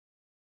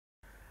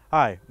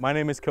Hi, my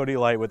name is Cody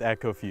Light with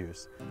AGCO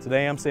Fuse.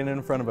 Today I'm standing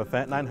in front of a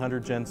Fendt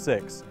 900 Gen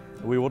 6.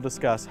 We will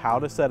discuss how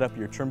to set up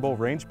your Trimble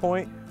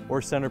RangePoint or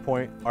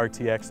CenterPoint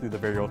RTX through the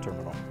Varial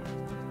terminal.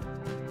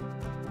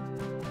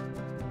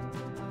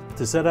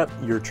 To set up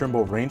your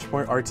Trimble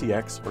RangePoint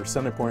RTX or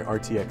CenterPoint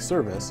RTX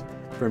service,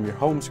 from your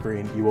home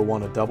screen you will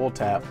want to double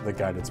tap the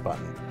guidance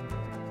button.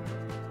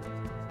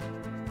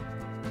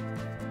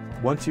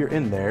 Once you're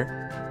in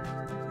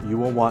there, you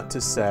will want to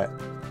set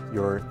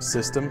your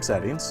system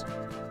settings.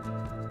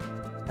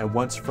 And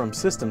once from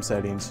system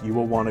settings, you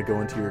will want to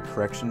go into your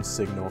correction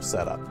signal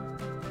setup.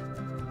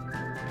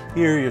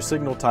 Here, your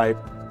signal type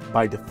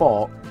by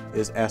default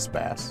is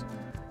SBAS.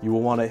 You will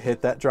want to hit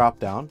that drop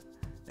down,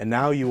 and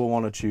now you will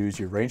want to choose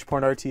your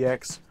RangePoint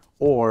RTX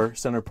or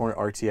CenterPoint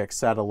RTX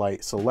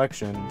satellite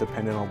selection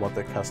depending on what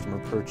the customer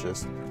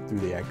purchased through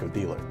the AGCO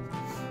dealer.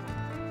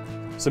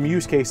 Some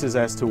use cases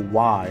as to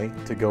why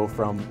to go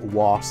from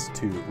WAS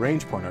to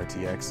RangePoint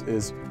RTX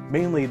is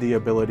mainly the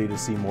ability to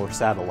see more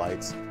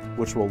satellites,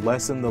 which will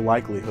lessen the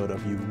likelihood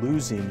of you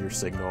losing your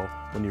signal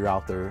when you're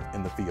out there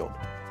in the field.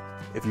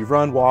 If you've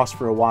run WAS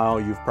for a while,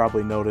 you've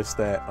probably noticed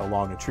that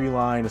along a tree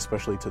line,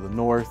 especially to the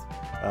north,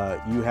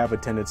 you have a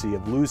tendency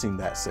of losing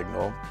that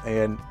signal,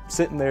 and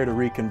sitting there to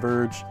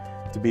reconverge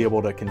to be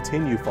able to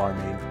continue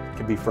farming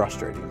can be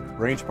frustrating.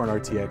 RangePoint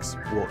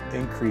RTX will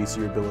increase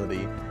your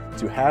ability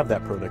to have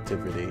that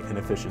productivity and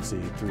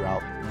efficiency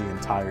throughout the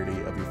entirety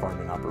of your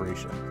farming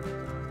operation.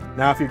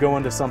 Now, if you go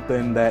into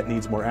something that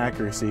needs more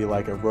accuracy,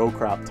 like a row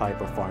crop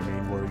type of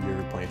farming where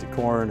you're planting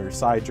corn or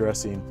side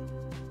dressing,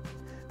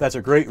 that's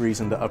a great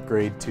reason to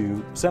upgrade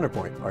to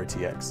CenterPoint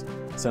RTX.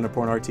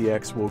 CenterPoint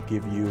RTX will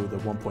give you the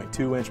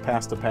 1.2-inch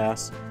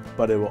pass-to-pass,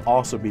 but it will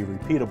also be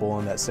repeatable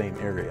in that same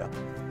area.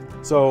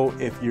 So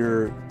if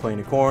you're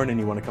planting corn and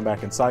you want to come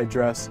back and side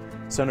dress,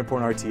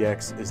 CenterPoint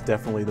RTX is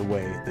definitely the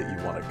way that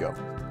you want to go.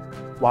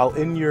 While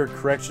in your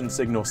correction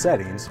signal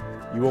settings,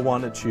 you will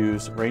want to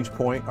choose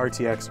RangePoint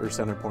RTX or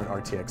CenterPoint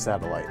RTX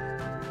satellite.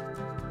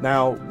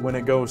 Now, when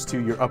it goes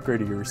to your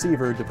upgrade of your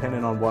receiver,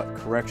 depending on what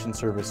correction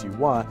service you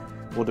want,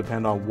 will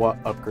depend on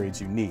what upgrades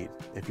you need.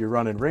 If you're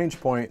running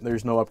RangePoint,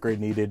 there's no upgrade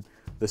needed.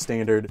 The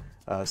standard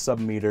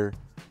sub-meter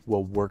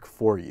will work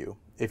for you.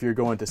 If you're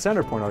going to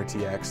CenterPoint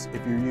RTX,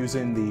 if you're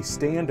using the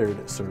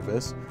standard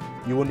service,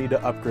 you will need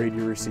to upgrade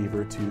your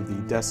receiver to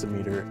the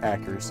decimeter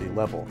accuracy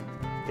level.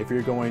 If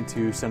you're going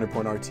to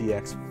CenterPoint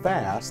RTX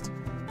Fast,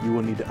 you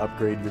will need to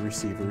upgrade your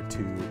receiver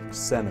to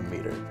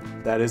centimeter.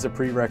 That is a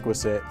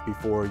prerequisite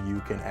before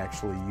you can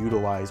actually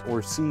utilize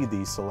or see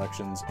these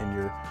selections in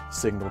your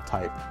signal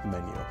type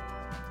menu.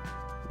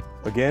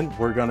 Again,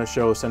 we're going to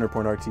show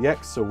CenterPoint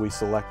RTX, so we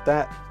select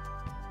that.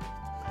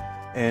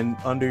 And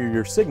under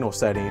your signal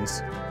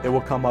settings, it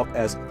will come up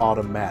as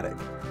automatic.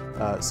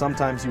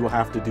 Sometimes you will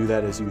have to do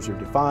that as user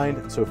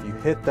defined, so if you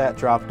hit that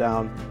drop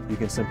down, you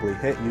can simply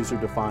hit user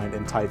defined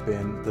and type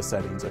in the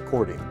settings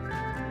according.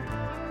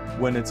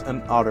 When it's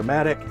an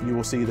automatic, you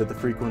will see that the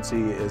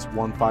frequency is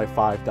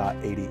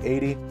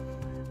 155.8080.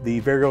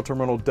 The Varial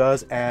terminal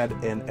does add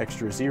an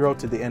extra 0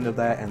 to the end of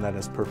that, and that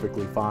is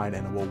perfectly fine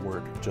and it will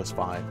work just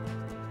fine.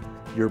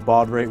 Your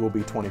baud rate will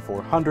be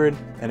 2400,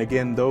 and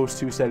again, those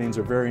two settings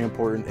are very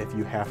important if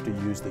you have to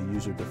use the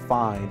user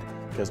defined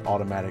because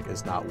automatic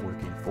is not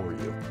working for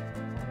you.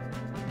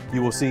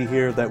 You will see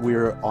here that we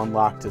are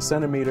unlocked to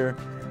centimeter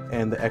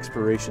and the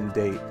expiration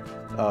date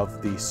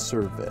of the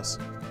service.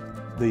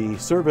 The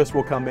service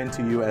will come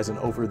into you as an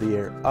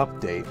over-the-air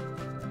update,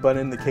 but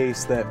in the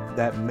case that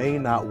that may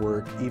not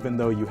work, even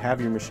though you have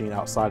your machine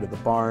outside of the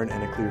barn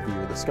and a clear view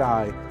of the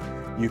sky,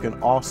 you can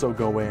also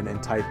go in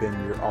and type in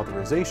your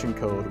authorization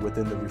code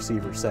within the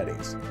receiver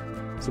settings.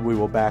 So we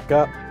will back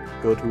up,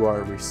 go to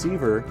our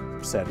receiver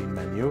setting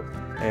menu,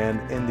 and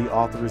in the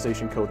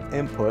authorization code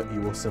input, you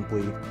will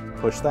simply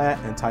push that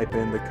and type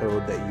in the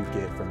code that you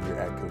get from your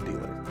AGCO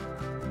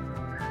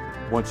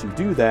dealer. Once you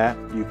do that,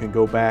 you can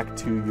go back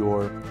to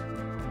your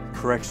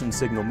correction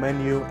signal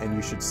menu, and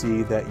you should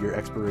see that your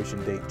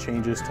expiration date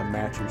changes to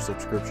match your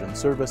subscription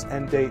service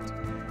end date.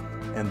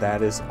 And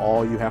that is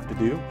all you have to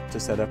do to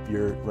set up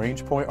your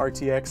RangePoint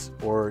RTX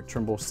or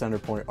Trimble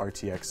CenterPoint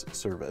RTX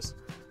service.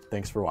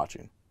 Thanks for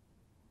watching.